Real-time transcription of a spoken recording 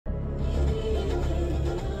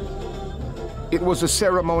It was a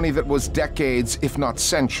ceremony that was decades, if not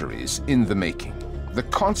centuries, in the making. The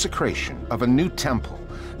consecration of a new temple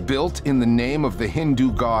built in the name of the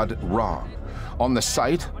Hindu god Ram on the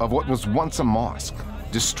site of what was once a mosque,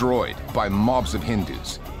 destroyed by mobs of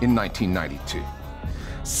Hindus in 1992.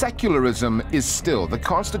 Secularism is still the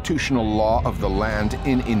constitutional law of the land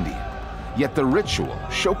in India. Yet the ritual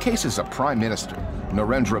showcases a Prime Minister,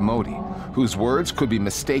 Narendra Modi, whose words could be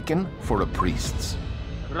mistaken for a priest's.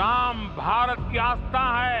 Ram Bharat की आस्था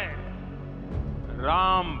है,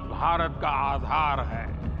 राम भारत का आधार है,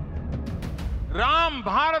 राम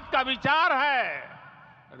भारत का विचार है,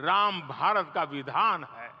 राम भारत का विधान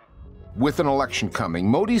है. With an election coming,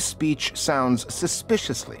 Modi's speech sounds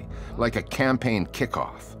suspiciously like a campaign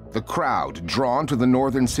kickoff. The crowd drawn to the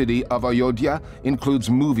northern city of Ayodhya includes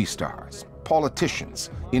movie stars, politicians,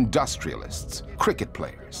 industrialists, cricket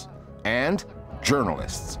players, and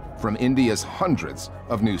journalists from India's hundreds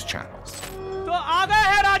of news channels. तो आ गए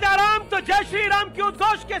हैं राजा राम, तो जय श्री राम के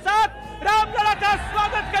उद्घोष के साथ रामलला का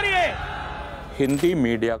स्वागत करिए. Hindi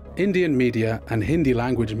media. Indian media and Hindi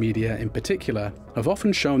language media in particular have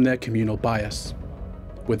often shown their communal bias.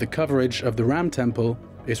 With the coverage of the Ram Temple,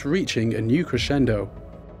 it's reaching a new crescendo.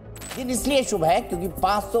 दिन इसलिए शुभ है क्योंकि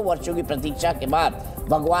 500 वर्षों की प्रतीक्षा के बाद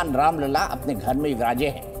भगवान रामलला अपने घर में विराजे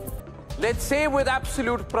हैं. Let's say with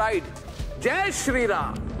absolute pride, Jai Shri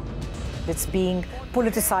Ram. It's being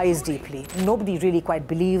politicized deeply. Nobody really quite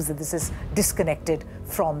believes that this is disconnected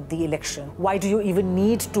from the election. Why do you even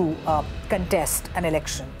need to contest an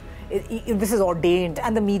election? This is ordained,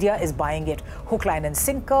 and the media is buying it hook, line and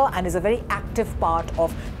sinker, and is a very active part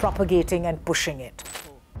of propagating and pushing it.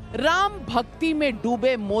 Ram भक्ति में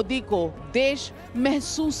डूबे मोदी को देश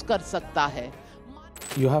महसूस कर सकता है.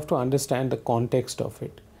 You have to understand the context of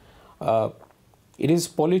it. It is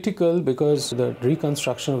political because the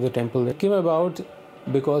reconstruction of the temple came about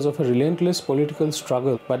because of a relentless political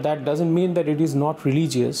struggle. But that doesn't mean that it is not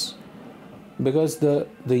religious, because the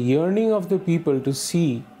yearning of the people to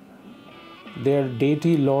see their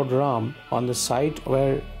deity Lord Ram on the site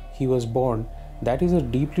where he was born, that is a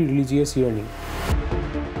deeply religious yearning.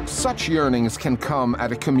 Such yearnings can come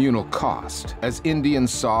at a communal cost, as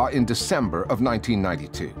Indians saw in December of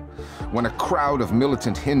 1992, when a crowd of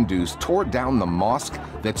militant Hindus tore down the mosque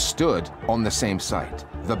that stood on the same site,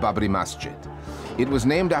 the Babri Masjid. It was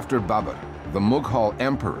named after Babur, the Mughal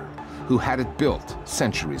emperor, who had it built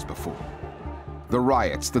centuries before. The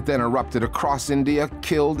riots that then erupted across India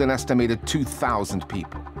killed an estimated 2,000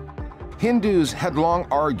 people. Hindus had long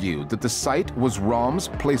argued that the site was Ram's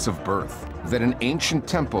place of birth, that an ancient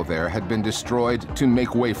temple there had been destroyed to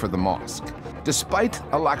make way for the mosque. Despite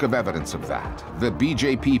a lack of evidence of that, the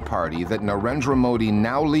BJP party that Narendra Modi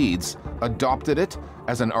now leads adopted it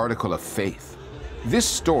as an article of faith. This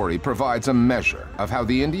story provides a measure of how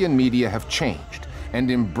the Indian media have changed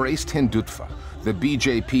and embraced Hindutva, the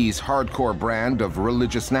BJP's hardcore brand of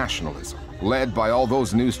religious nationalism, led by all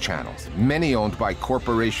those news channels, many owned by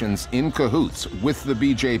corporations in cahoots with the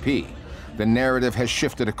BJP. The narrative has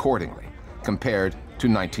shifted accordingly, compared to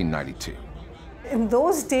 1992. In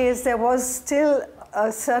those days, there was still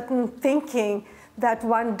a certain thinking that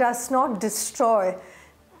one does not destroy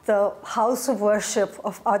the house of worship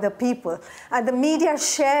of other people. And the media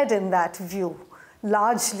shared in that view,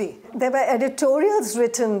 largely. There were editorials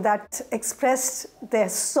written that expressed their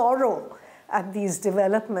sorrow at these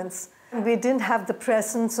developments. We didn't have the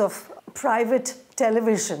presence of private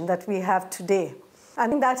television that we have today.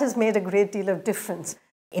 And that has made a great deal of difference.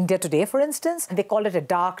 India Today, for instance, they call it a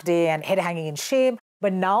dark day and head hanging in shame.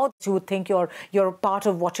 But now you would think you're part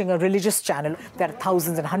of watching a religious channel. There are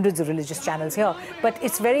thousands and hundreds of religious channels here. But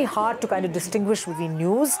it's very hard to kind of distinguish between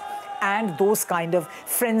news and those kind of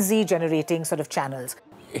frenzy-generating sort of channels.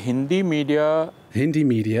 Hindi media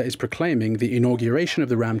is proclaiming the inauguration of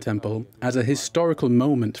the Ram Temple as a historical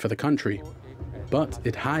moment for the country. But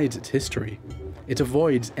it hides its history. It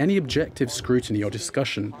avoids any objective scrutiny or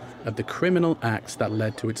discussion of the criminal acts that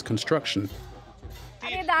led to its construction.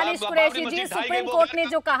 अरे दानिश कुरैशी जी, supreme court ने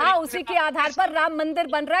जो कहा उसी के आधार पर राम मंदिर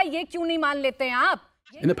बन रहा है, ये क्यों नहीं मान लेते हैं आप?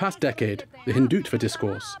 In the past decade, the Hindutva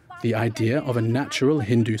discourse, the idea of a natural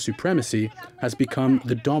Hindu supremacy, has become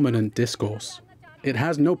the dominant discourse. It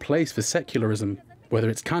has no place for secularism. Whether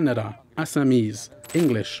it's Kannada, Assamese,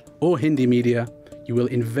 English, or Hindi media, you will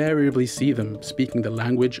invariably see them speaking the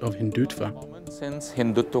language of Hindutva. Common sense,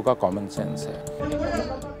 Hindutva ka common sense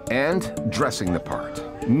hai. And dressing the part.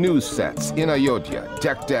 News sets in Ayodhya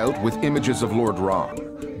decked out with images of Lord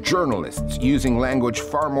Ram. Journalists using language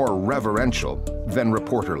far more reverential than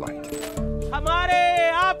reporter-like. हमारे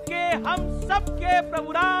आपके हम सबके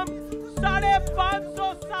प्रभु राम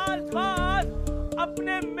 550 साल बाद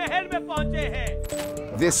अपने महल में पहुंचे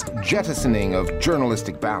हैं। This jettisoning of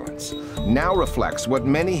journalistic balance now reflects what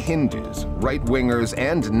many Hindus, right-wingers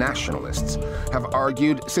and nationalists have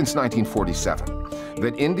argued since 1947,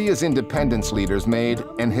 that India's independence leaders made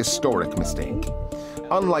an historic mistake.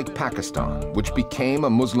 Unlike Pakistan, which became a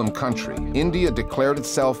Muslim country, India declared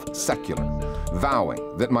itself secular, vowing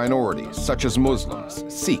that minorities such as Muslims,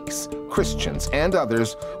 Sikhs, Christians, and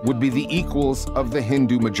others would be the equals of the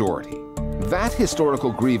Hindu majority. That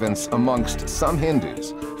historical grievance amongst some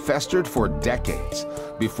Hindus festered for decades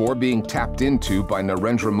before being tapped into by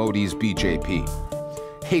Narendra Modi's BJP.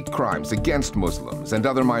 Hate crimes against Muslims and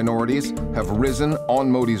other minorities have risen on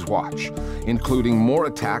Modi's watch, including more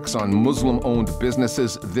attacks on Muslim-owned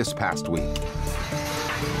businesses this past week.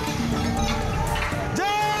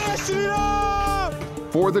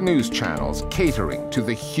 For the news channels catering to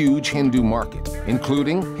the huge Hindu market,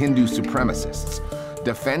 including Hindu supremacists,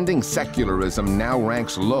 defending secularism now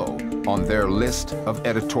ranks low on their list of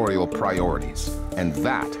editorial priorities, and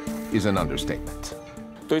that is an understatement.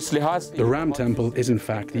 The Ram Temple is in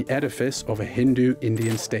fact the edifice of a Hindu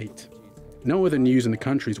Indian state. No other news in the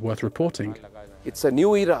country is worth reporting. It's a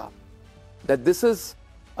new era, that this is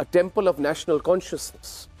a temple of national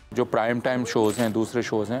consciousness. जो prime time shows हैं, दूसरे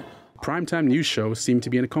shows हैं. Primetime news shows seem to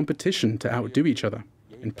be in a competition to outdo each other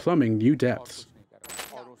in plumbing new depths.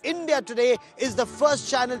 India Today is the first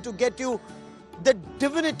channel to get you the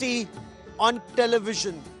divinity on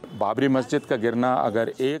television. Babri मस्जिद का गिरना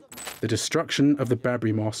अगर एक The destruction of the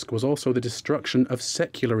Babri Mosque was also the destruction of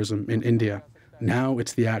secularism in India. Now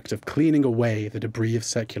it's the act of cleaning away the debris of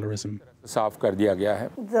secularism. साफ कर दिया गया है.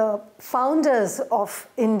 The founders of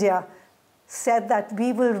India said that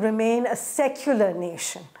we will remain a secular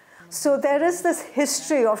nation. So there is this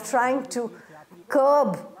history of trying to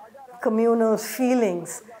curb communal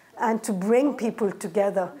feelings and to bring people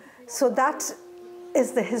together. So that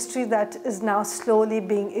is the history that is now slowly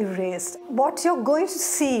being erased. What you're going to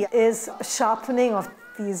see is a sharpening of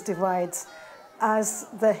these divides as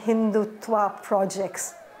the Hindutva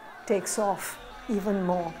projects takes off even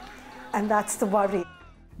more. And that's the worry.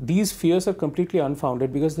 These fears are completely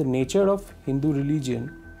unfounded because the nature of Hindu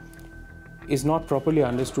religion is not properly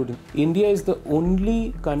understood. India is the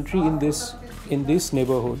only country in this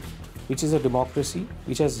neighborhood which is a democracy,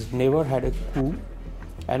 which has never had a coup,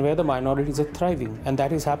 and where the minorities are thriving. And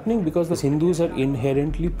that is happening because the Hindus are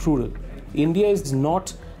inherently plural. India is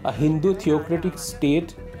not a Hindu theocratic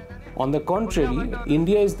state. On the contrary,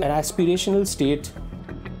 India is an aspirational state.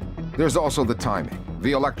 There's also the timing,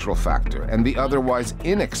 the electoral factor, and the otherwise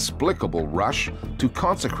inexplicable rush to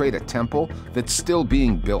consecrate a temple that's still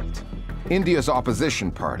being built. India's opposition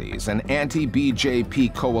parties, an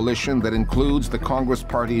anti-BJP coalition that includes the Congress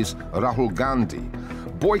party's Rahul Gandhi,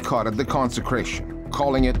 boycotted the consecration,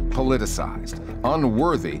 calling it politicized,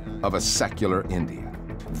 unworthy of a secular India.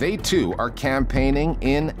 They too are campaigning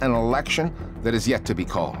in an election that is yet to be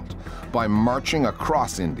called, by marching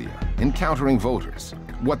across India, encountering voters.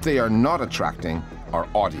 What they are not attracting are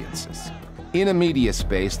audiences. In a media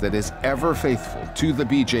space that is ever faithful to the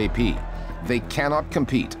BJP, they cannot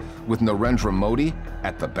compete with Narendra Modi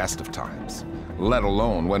at the best of times, let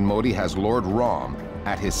alone when Modi has Lord Ram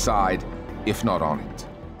at his side, if not on it.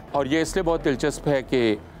 और ये इसलिए बहुत दिलचस्प है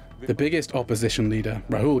कि The biggest opposition leader,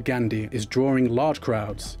 Rahul Gandhi, is drawing large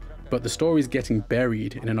crowds, but the story is getting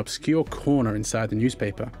buried in an obscure corner inside the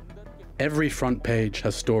newspaper. Every front page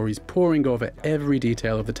has stories poring over every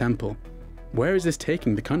detail of the temple. Where is this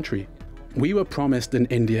taking the country? We were promised an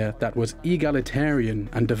India that was egalitarian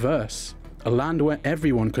and diverse, a land where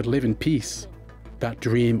everyone could live in peace. That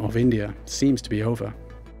dream of India seems to be over.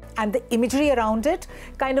 And the imagery around it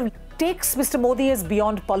kind of takes Mr. Modi as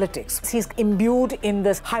beyond politics. He's imbued in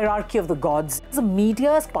this hierarchy of the gods. The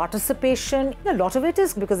media's participation, a lot of it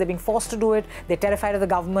is because they're being forced to do it, they're terrified of the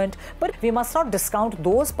government, but we must not discount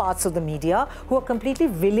those parts of the media who are completely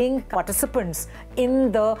willing participants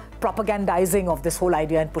in the propagandizing of this whole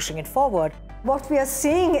idea and pushing it forward. What we are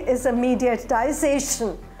seeing is a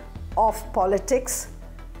mediatization of politics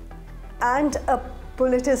and a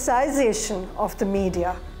politicization of the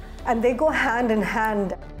media, and they go hand in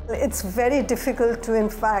hand. It's very difficult to, in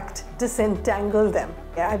fact, disentangle them.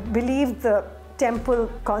 I believe the temple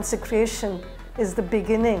consecration is the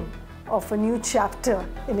beginning of a new chapter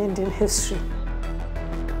in Indian history.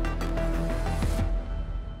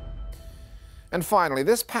 And finally,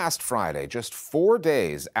 this past Friday, just 4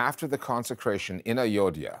 days after the consecration in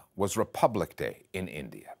Ayodhya, was Republic Day in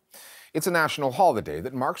India. It's a national holiday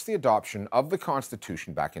that marks the adoption of the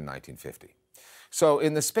Constitution back in 1950. So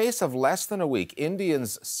in the space of less than a week,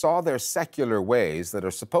 Indians saw their secular ways that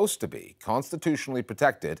are supposed to be constitutionally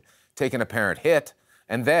protected take an apparent hit,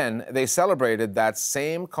 and then they celebrated that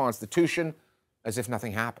same constitution as if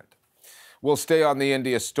nothing happened. We'll stay on the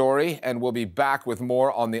India story, and we'll be back with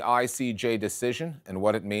more on the ICJ decision and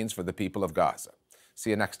what it means for the people of Gaza. See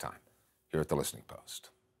you next time here at The Listening Post.